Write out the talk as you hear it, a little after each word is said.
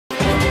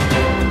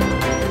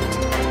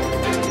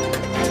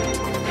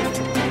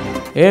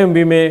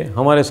AMV में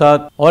हमारे साथ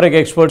और एक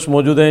एक्सपर्ट्स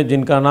मौजूद हैं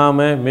जिनका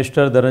नाम है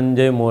मिस्टर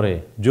धनंजय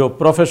मोरे, जो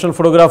प्रोफेशनल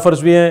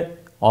फोटोग्राफर्स भी हैं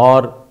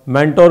और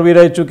मेंटोर भी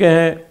रह चुके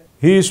हैं।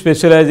 He is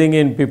specialising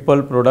in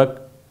people,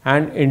 product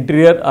and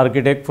interior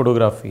architect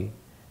photography.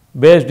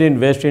 Based in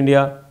waste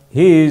India,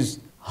 he is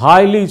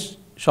highly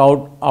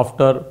sought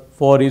after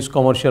for his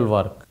commercial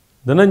work.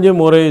 Dhananjay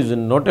Moray is a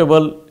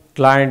notable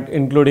client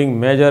including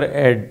major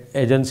ad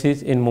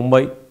agencies in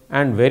Mumbai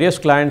and various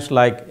clients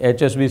like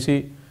HSBC,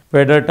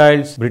 Federal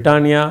Tiles,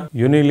 Britannia,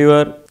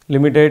 Unilever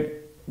Limited.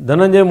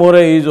 Dhananjay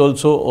Moray is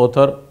also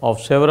author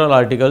of several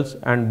articles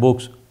and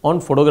books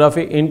on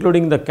photography,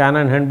 including the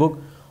Canon Handbook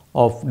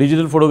of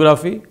Digital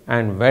Photography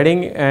and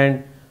Wedding and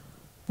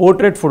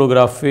Portrait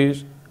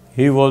Photographies.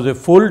 He was a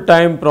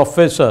full-time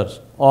professor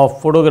of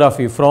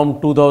photography from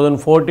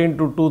 2014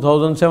 to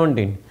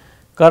 2017.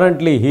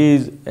 Currently, he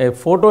is a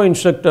photo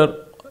instructor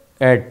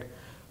at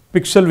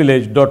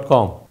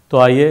pixelvillage.com. तो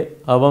आइए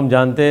अब हम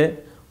जानते हैं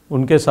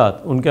उनके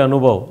साथ उनके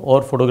अनुभव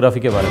और फोटोग्राफी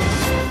के बारे में।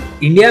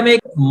 इंडिया में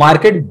एक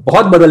मार्केट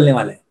बहुत बदलने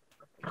वाला है,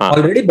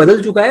 ऑलरेडी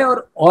बदल चुका है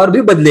और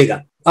भी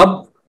बदलेगा।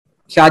 अब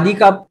शादी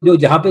का जो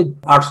जहाँ पे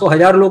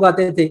 800,000 लोग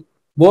आते थे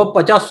वो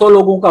 50-100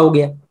 लोगों का हो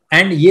गया।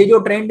 एंड ये जो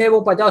ट्रेंड है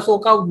वो 50-100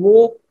 का,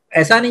 वो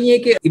ऐसा नहीं है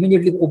कि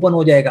इमीडिएटली ओपन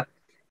हो जाएगा।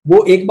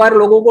 वो एक बार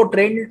लोगों को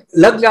ट्रेंड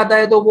लग जाता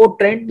है तो वो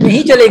ट्रेंड में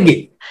ही चलेंगे।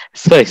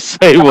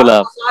 सही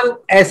बोला। साल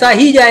ऐसा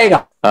ही जाएगा।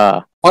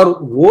 और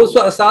वो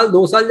साल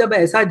 2 साल जब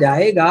ऐसा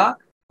जाएगा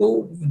तो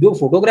जो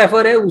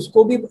फोटोग्राफर है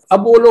उसको भी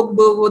अब वो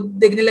लोग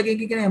देखने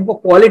लगेंगे कि नहीं, हमको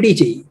क्वालिटी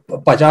चाहिए।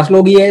 50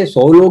 लोग ही है,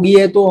 100 लोग ही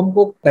है, तो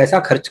हमको पैसा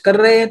खर्च कर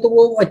रहे हैं तो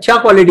वो अच्छा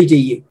क्वालिटी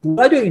चाहिए।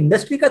 पूरा जो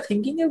इंडस्ट्री का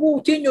थिंकिंग है वो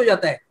चेंज हो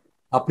जाता है।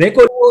 अपने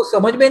को वो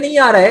समझ में नहीं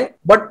आ रहा है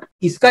बट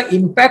इसका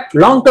इम्पैक्ट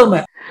लॉन्ग टर्म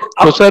है।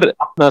 तो सर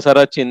इतना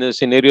सारा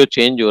सिनेरियो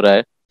चेंज हो रहा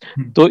है,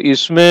 तो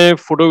इसमें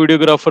फोटो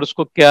वीडियोग्राफर्स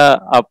को क्या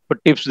आप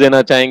टिप्स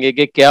देना चाहेंगे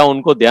कि क्या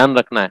उनको ध्यान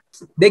रखना है?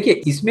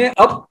 देखिए, इसमें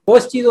अब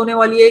फर्स्ट चीज होने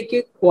वाली है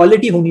कि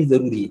क्वालिटी होनी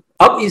जरूरी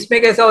है। अब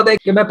इसमें कैसा होता है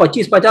कि मैं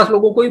 25-50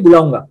 लोगों को ही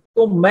बुलाऊंगा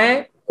तो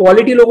मैं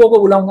क्वालिटी लोगों को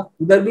बुलाऊंगा।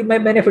 उधर भी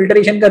मैंने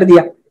फिल्टरेशन कर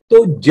दिया।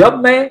 तो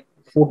जब मैं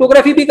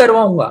फोटोग्राफी भी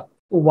करवाऊंगा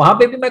तो वहां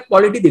पे भी मैं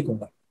क्वालिटी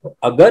देखूंगा। तो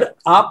अगर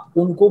आप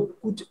उनको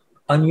कुछ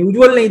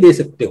अनयूजुअल नहीं दे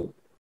सकते हो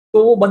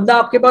तो वो बंदा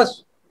आपके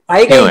पास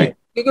आएगा ही नहीं,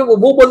 क्योंकि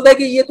वो बोलता है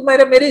कि ये तो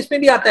मेरे इसमें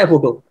भी आता है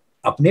फोटो।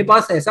 अपने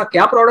पास ऐसा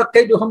क्या प्रोडक्ट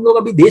है जो हम लोग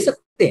अभी दे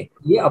सकते हैं,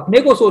 ये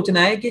अपने को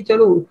सोचना है कि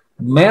चलो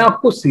मैं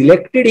आपको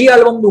सिलेक्टेड ही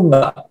एल्बम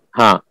दूंगा।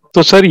 हाँ,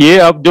 तो सर ये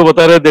आप जो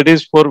बता रहे हैं that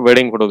is for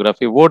wedding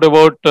photography. What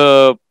about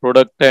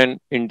product and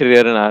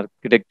interior and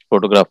architect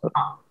photographer?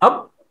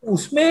 अब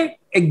उसमें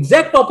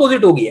एग्जैक्ट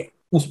ऑपोजिट हो गया है,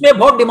 उसमें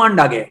बहुत डिमांड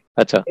आ गया है।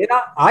 अच्छा, मेरा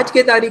आज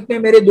के तारीख में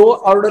मेरे 2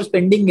 ऑर्डर्स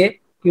पेंडिंग है,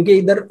 क्योंकि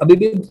इधर अभी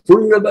भी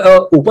फुल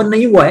ओपन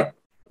नहीं हुआ है।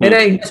 मेरा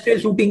इंडस्ट्रियल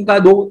शूटिंग का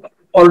 2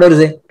 ऑर्डर्स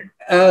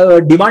है।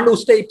 डिमांड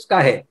उस टाइप का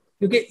है,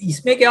 क्योंकि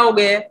इसमें क्या हो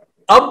गया है,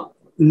 अब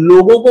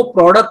लोगों को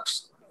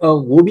प्रोडक्ट्स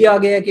वो भी आ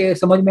गया है कि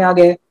समझ में आ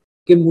गया है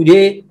कि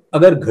मुझे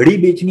अगर घड़ी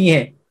बेचनी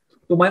है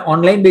तो मैं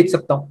ऑनलाइन बेच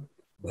सकता हूँ।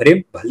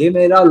 भले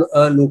मेरा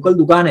लोकल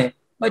दुकान है,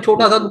 मैं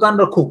छोटा सा दुकान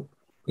रखूं,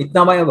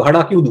 इतना मैं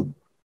भाड़ा क्यों दूं?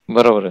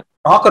 बराबर है।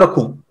 स्टॉक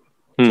रखूं,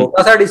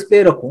 छोटा सा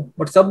डिस्प्ले रखूं,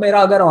 बट सब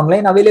मेरा अगर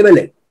ऑनलाइन अवेलेबल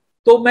है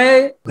तो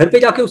मैं घर पे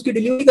जाके उसकी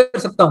डिलीवरी कर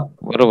सकता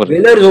हूँ।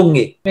 वेलर्स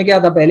होंगे। मैं क्या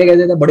था, पहले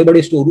कहते थे बड़े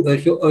बड़े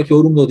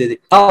शोरूम होते थे।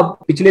 अब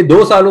पिछले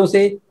 2 सालों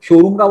से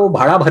शोरूम का वो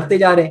भाड़ा भरते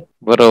जा रहे हैं।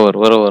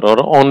 बरोबर। और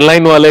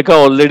ऑनलाइन वाले का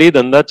ऑलरेडी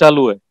धंधा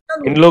चालू है,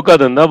 इन लोग का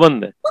धंधा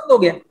बंद हो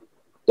गया।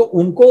 तो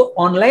उनको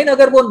ऑनलाइन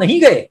अगर वो नहीं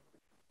गए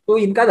तो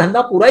इनका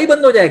धंधा पूरा ही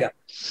बंद हो जाएगा।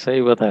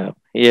 सही बताया।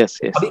 यस।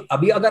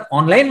 अभी अगर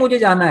ऑनलाइन मुझे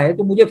जाना है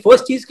तो मुझे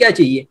फर्स्ट चीज क्या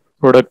चाहिए?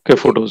 प्रोडक्ट के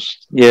फोटोज।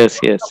 यस।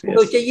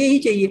 चाहिए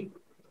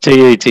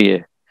ही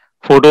चाहिए।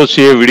 फोटोज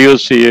चाहिए,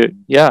 वीडियोस चाहिए।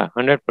 या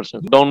 100%।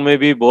 लॉकडाउन में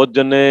भी बहुत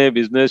जन ने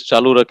बिजनेस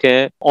चालू रखे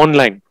हैं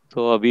ऑनलाइन।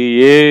 तो अभी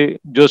ये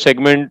जो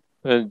सेगमेंट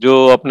जो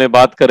अपने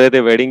बात कर रहे थे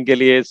वेडिंग के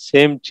लिए,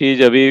 सेम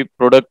चीज अभी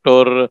प्रोडक्ट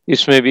और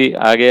इसमें भी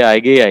आगे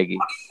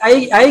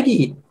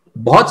आएगी।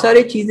 बहुत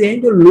सारी चीजें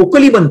हैं जो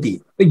लोकली बनती है।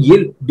 तो ये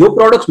जो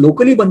प्रोडक्ट्स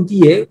लोकली बनती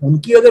है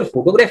उनकी अगर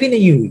फोटोग्राफी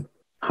नहीं हुई,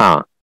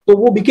 हाँ, तो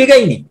वो बिकेगा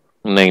ही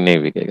नहीं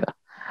बिकेगा।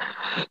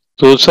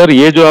 तो सर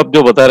ये जो आप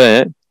जो बता रहे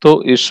हैं,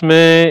 तो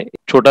इसमें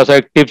छोटा सा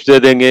एक टिप्स दे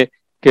देंगे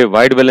कि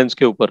वाइट बैलेंस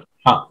के ऊपर।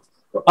 हाँ,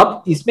 तो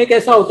अब इसमें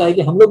कैसा होता है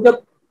कि हम लोग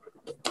जब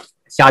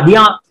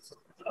शादियां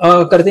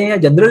करते हैं या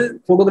जनरल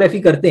फोटोग्राफी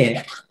करते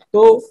हैं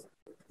तो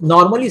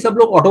नॉर्मली सब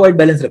लोग ऑटो वाइट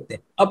बैलेंस रखते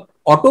हैं। अब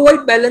ऑटो वाइट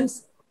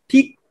बैलेंस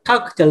ठीक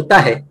ठाक चलता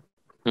है,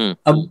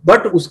 अब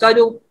बट उसका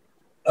जो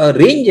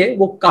रेंज है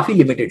वो काफी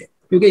लिमिटेड है,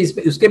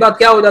 क्योंकि उसके बाद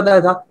क्या हो जाता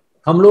था,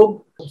 हम लोग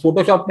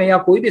फोटोशॉप में या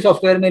कोई भी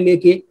सॉफ्टवेयर में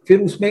लेके फिर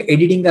उसमें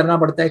एडिटिंग करना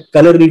पड़ता है,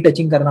 कलर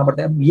रीटचिंग करना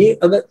पड़ता है। ये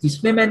अगर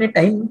इसमें मैंने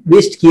टाइम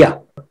वेस्ट किया,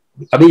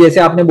 अभी जैसे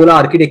आपने बोला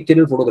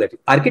आर्किटेक्चरल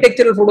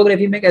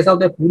फोटोग्राफी में कैसा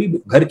होता है, पूरी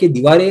घर के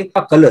दीवारें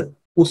का कलर,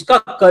 उसका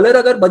कलर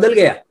अगर बदल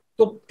गया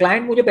तो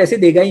क्लाइंट मुझे पैसे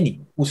देगा ही नहीं।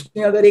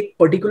 उसने अगर एक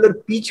पर्टिकुलर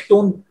पीच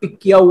टोन पिक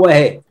किया हुआ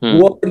है,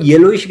 वो अगर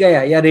येलोइश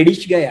गया या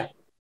रेडिश गया,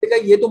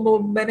 ये तो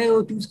मैंने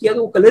चूज किया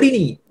तो वो कलर ही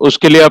नहीं है।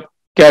 उसके लिए आप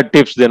क्या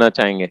टिप्स देना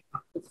चाहेंगे?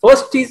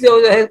 फर्स्ट चीज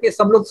जो है कि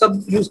सब लोग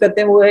यूज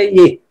करते हैं वो है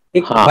ये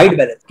एक हाँ, व्हाइट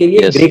बैलेंस के लिए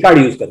yes. ग्रे कार्ड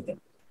यूज करते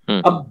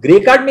हैं। अब ग्रे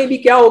कार्ड में भी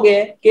क्या हो गया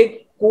है कि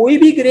कोई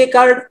भी ग्रे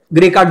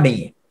कार्ड नहीं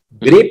है।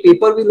 ग्रे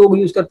पेपर भी लोग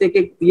यूज करते हैं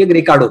कि ये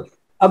ग्रे कार्ड हो गया।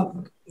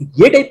 अब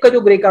ये टाइप का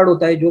जो ग्रे कार्ड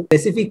होता है जो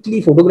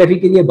स्पेसिफिकली फोटोग्राफी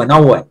के लिए बना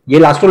हुआ है, ये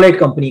लास्ट्रोलाइट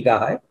कंपनी का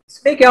है।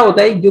 इसमें क्या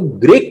होता है, जो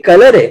ग्रे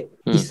कलर है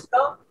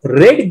इसका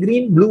रेड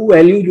ग्रीन ब्लू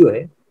वैल्यू जो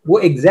है वो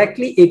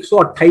एग्जैक्टली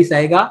 128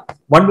 आएगा,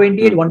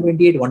 128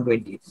 128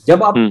 128।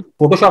 जब आप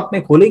फोटोशॉप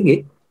में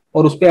खोलेंगे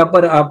और उस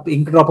पर आप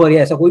इंक ड्रॉपर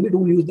या ऐसा कोई भी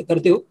टूल यूज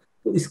करते हो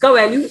तो इसका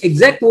वैल्यू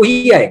एग्जैक्ट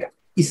वही आएगा।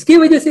 इसके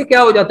वजह से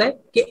क्या हो जाता है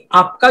कि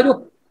आपका जो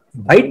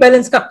व्हाइट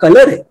बैलेंस का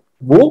कलर है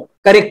वो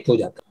करेक्ट हो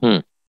जाता है।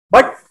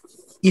 बट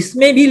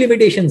इसमें भी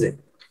लिमिटेशंस है।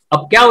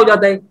 अब क्या हो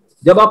जाता है,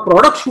 जब आप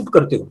प्रोडक्ट शूट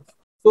करते हो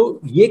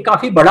तो ये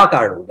काफी बड़ा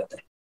कार्ड हो जाता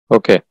है।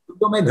 ओके,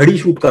 तो मैं घड़ी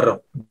शूट कर रहा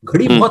हूँ,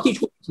 घड़ी बहुत ही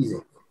छोटी चीज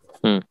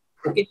है,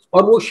 ओके,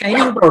 और वो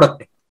शाइनिंग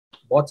प्रोडक्ट है।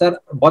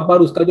 बहुत बार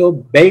उसका जो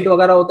बेल्ट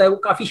वगैरह होता है वो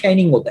काफी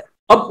शाइनिंग होता है।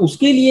 अब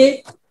उसके लिए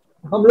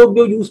हम लोग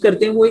जो यूज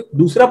करते हैं वो एक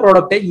दूसरा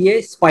प्रोडक्ट है,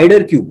 ये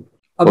स्पाइडर क्यूब।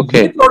 अब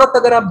ये प्रोडक्ट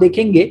अगर आप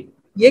देखेंगे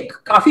ये एक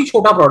काफी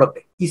छोटा प्रोडक्ट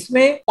है।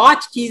 इसमें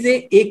 5 चीजें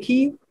एक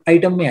ही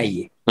आइटम में आई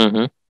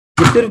है।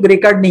 ये सिर्फ ग्रे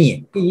कार्ड नहीं है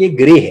कि ये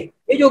ग्रे है,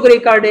 ये जो ग्रे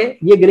कार्ड है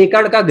ये ग्रे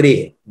कार्ड का ग्रे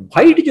है।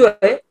 व्हाइट जो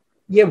है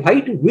ये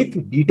व्हाइट विथ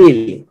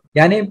डिटेल है,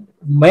 यानी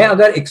मैं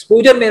अगर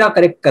एक्सपोजर मेरा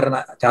करेक्ट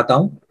करना चाहता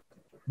हूं,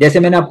 जैसे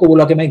मैंने आपको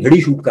बोला कि मैं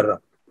घड़ी शूट कर रहा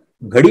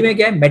हूं, घड़ी में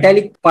क्या है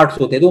मेटेलिक पार्ट्स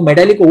होते हैं तो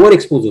मेटेलिक ओवर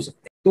एक्सपोज हो सकते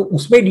हैं, तो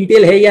उसमें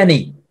डिटेल है या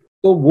नहीं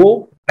तो वो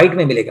व्हाइट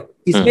में मिलेगा।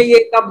 इसमें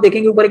ये आप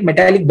देखेंगे ऊपर एक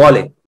मेटेलिक बॉल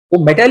है,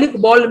 वो मेटेलिक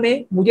बॉल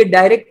में मुझे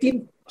डायरेक्टली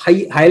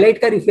हाईलाइट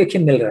का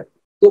रिफ्लेक्शन मिल रहा है,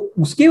 तो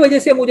उसकी वजह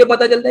से मुझे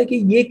पता चलता है कि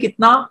ये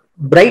कितना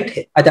ब्राइट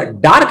है। अच्छा,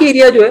 डार्क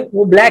एरिया जो है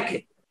वो ब्लैक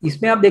है,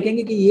 इसमें आप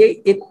देखेंगे कि ये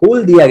एक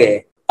होल दिया गया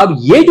है। अब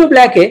ये जो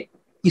ब्लैक है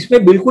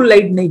इसमें बिल्कुल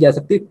लाइट नहीं जा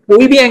सकती,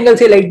 कोई भी एंगल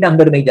से लाइट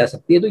अंदर नहीं जा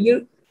सकती है, तो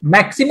ये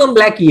मैक्सिमम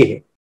ब्लैक ये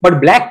है। बट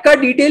ब्लैक का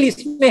डिटेल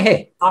इसमें है।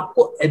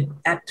 आपको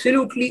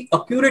एब्सोल्युटली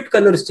एक्यूरेट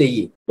कलर्स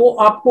चाहिए तो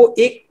आपको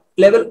एक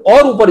लेवल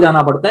और ऊपर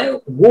जाना पड़ता है,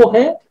 वो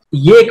है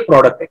ये एक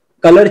प्रोडक्ट है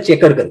कलर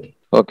चेकर करके।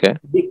 ओके,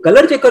 ये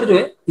कलर चेकर जो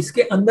है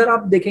इसके अंदर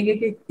आप देखेंगे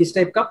कि इस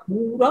टाइप का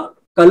पूरा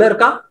कलर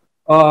का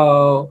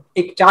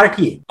एक चार्ट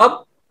ही है।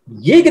 अब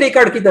ये ग्रे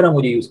कार्ड की तरह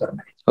मुझे यूज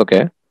करना है।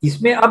 ओके,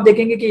 इसमें आप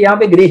देखेंगे कि यहाँ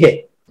पे ग्रे है,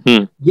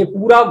 ये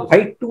पूरा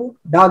व्हाइट टू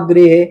डार्क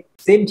ग्रे है।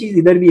 सेम चीज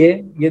इधर भी है,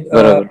 ये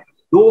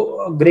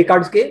 2 ग्रे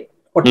कार्ड्स के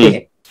पट्टे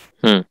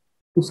हैं।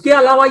 उसके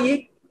अलावा ये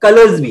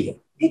कलर्स भी है।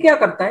 ये क्या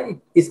करता है,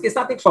 इसके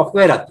साथ एक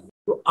सॉफ्टवेयर आती है,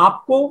 तो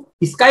आपको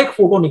इसका एक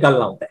फोटो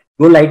निकालना होता है।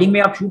 जो लाइटिंग में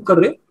आप शूट कर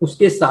रहे हो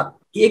उसके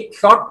साथ एक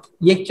शॉट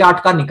ये चार्ट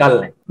का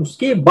निकालना है।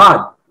 उसके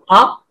बाद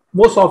आप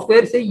वो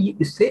सॉफ्टवेयर से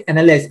इससे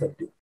एनालाइज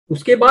करते हो।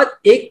 उसके बाद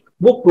एक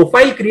वो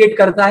प्रोफाइल क्रिएट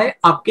करता है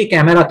आपके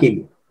कैमरा के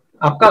लिए।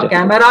 आपका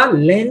कैमरा,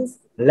 लेंस,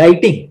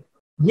 लाइटिंग,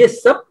 ये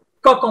सब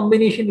का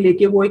कॉम्बिनेशन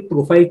लेके वो एक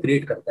प्रोफाइल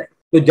क्रिएट करता है।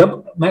 तो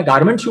जब मैं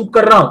गारमेंट शूट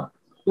कर रहा हूं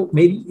तो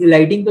मेरी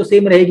लाइटिंग तो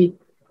सेम रहेगी,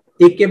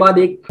 एक के बाद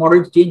एक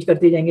मॉडल चेंज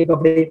करते जाएंगे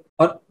कपड़े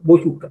और वो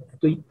शूट करना है।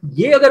 तो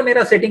ये अगर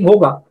मेरा सेटिंग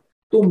होगा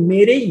तो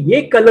मेरे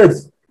ये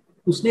कलर्स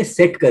उसने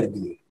सेट कर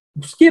दिए।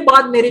 उसके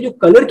बाद मेरे जो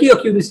कलर की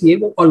एक्यूरेसी है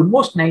वो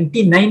ऑलमोस्ट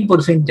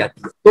 99%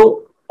 जाती है।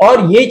 तो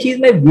और ये चीज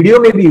मैं वीडियो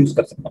में भी यूज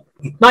कर सकता हूँ।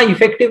 इतना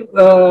इफेक्टिव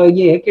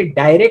ये है कि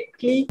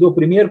डायरेक्टली जो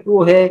प्रीमियर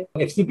प्रो है,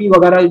 एफसीपी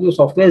वगैरह जो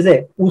सॉफ्टवेयर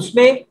है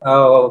उसमें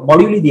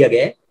मॉड्यूल ही दिया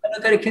गया है। कलर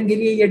करेक्शन के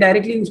लिए ये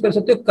डायरेक्टली यूज कर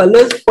सकते हो,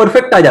 कलर्स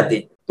परफेक्ट आ जाते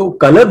हैं। तो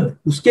कलर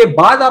उसके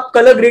बाद आप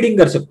कलर ग्रेडिंग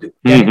कर सकते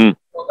हो।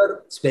 अगर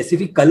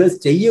स्पेसिफिक कलर्स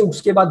चाहिए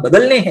उसके बाद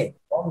बदलने हैं,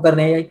 फॉर्म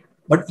करने हैं,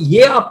 बट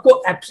ये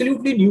आपको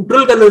एब्सोल्युटली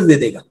न्यूट्रल कलर्स दे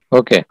देगा।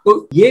 ओके,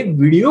 तो ये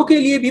वीडियो के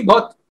लिए भी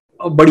बहुत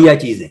बढ़िया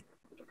चीज है।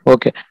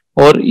 ओके,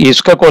 और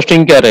इसका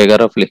कॉस्टिंग क्या रहेगा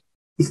रफली?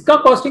 इसका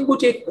कॉस्टिंग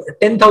कुछ एक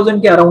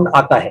 10,000 के अराउंड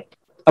आता है।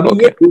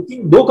 अभी ये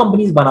 2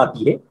 कंपनीज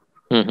बनाती है।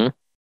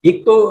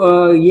 एक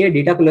तो ये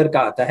डेटा कलर का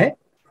आता है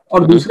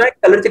और दूसरा एक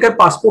कलर चेकर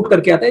पासपोर्ट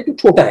करके आता है जो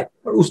छोटा है,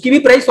 और उसकी भी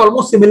प्राइस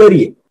ऑलमोस्ट सिमिलर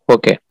ही है।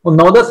 ओके, वो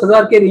 9-10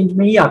 हजार के रेंज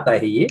में ही आता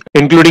है ये,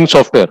 इंक्लूडिंग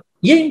सॉफ्टवेयर।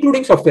 ये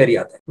इंक्लूडिंग सॉफ्टवेयर ही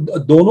आता है।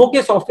 दोनों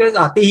के सॉफ्टवेयर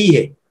आते ही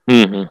है।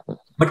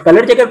 बट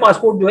कलर चेकर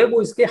पासपोर्ट जो है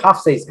वो इसके हाफ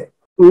साइज का है।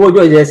 तो वो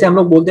जो जैसे हम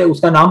लोग बोलते हैं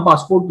उसका नाम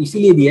पासपोर्ट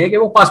इसीलिए दिया है कि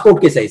वो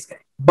पासपोर्ट के साइज का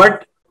है।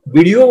 बट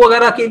वीडियो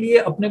वगैरह के लिए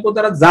अपने को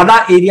तरह ज्यादा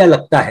एरिया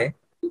लगता है,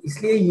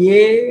 इसलिए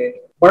ये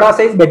बड़ा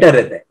साइज बेटर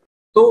रहता है।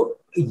 तो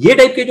ये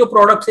टाइप के जो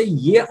प्रोडक्ट्स है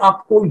ये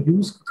आपको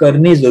यूज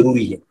करने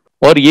जरूरी है।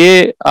 और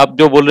ये आप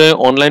जो बोल रहे हैं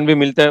ऑनलाइन भी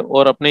मिलता है,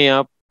 और अपने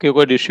यहाँ के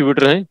कोई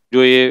डिस्ट्रीब्यूटर हैं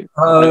जो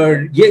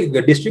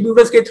ये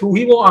डिस्ट्रीब्यूटर्स के थ्रू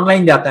ही वो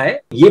ऑनलाइन जाता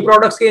है। ये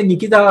प्रोडक्ट्स के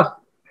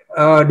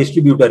निकिता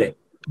डिस्ट्रीब्यूटर है,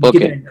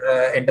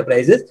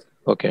 एंटरप्राइजेस,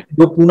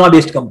 जो पूना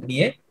बेस्ड कंपनी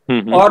है।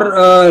 और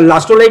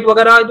लास्ट्रोलाइट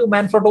वगैरह जो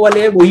मैनफ्रोटो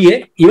वाले हैं वही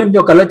है। इवन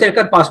जो कलर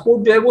चेकर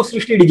पासपोर्ट जो है वो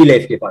सृष्टि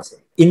डिजिलाइफ के पास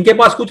है। इनके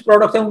पास कुछ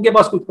प्रोडक्ट्स है, उनके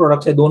पास कुछ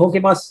प्रोडक्ट्स है, दोनों के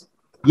पास,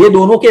 ये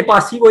दोनों के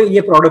पास ही वो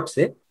ये प्रोडक्ट्स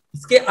है।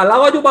 इसके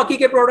अलावा जो बाकी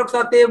के प्रोडक्ट्स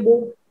आते हैं वो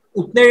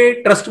उतने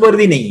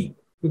ट्रस्टवर्दी नहीं है,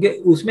 क्योंकि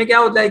उसमें क्या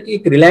होता है कि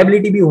एक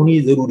रिलायबिलिटी भी होनी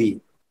जरूरी है।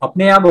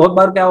 अपने यहाँ बहुत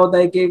बार क्या होता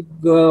है कि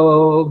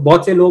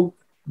बहुत से लोग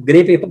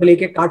ग्रे पेपर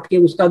लेके काट के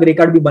उसका ग्रे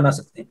कार्ड भी बना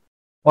सकते हैं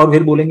और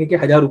फिर बोलेंगे कि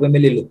 1000 रुपए में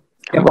ले लो,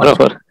 क्या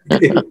बराबर।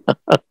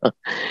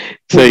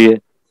 सही है।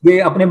 ये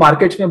अपने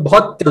मार्केट्स में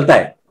बहुत चलता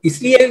है,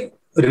 इसलिए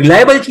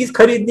रिलायबल चीज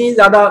खरीदनी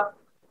ज्यादा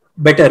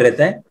बेटर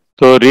रहता है।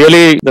 तो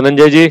रियली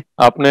धनंजय जी,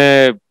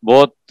 आपने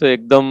बहुत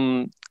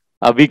एकदम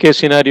अभी के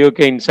सिनेरियो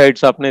के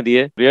इनसाइट्स आपने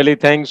दिए, रियली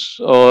थैंक्स।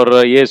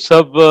 और ये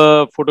सब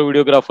फोटो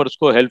वीडियोग्राफर्स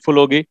को हेल्पफुल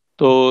होगी।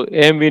 तो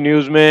एएमवी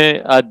न्यूज़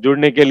में आज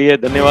जुड़ने के लिए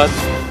धन्यवाद।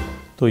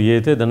 तो ये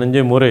थे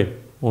धनंजय मोरे,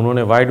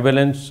 उन्होंने वाइट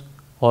बैलेंस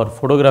और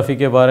फोटोग्राफी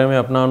के बारे में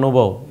अपना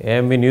अनुभव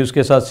एएमवी न्यूज़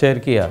के साथ शेयर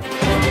किया।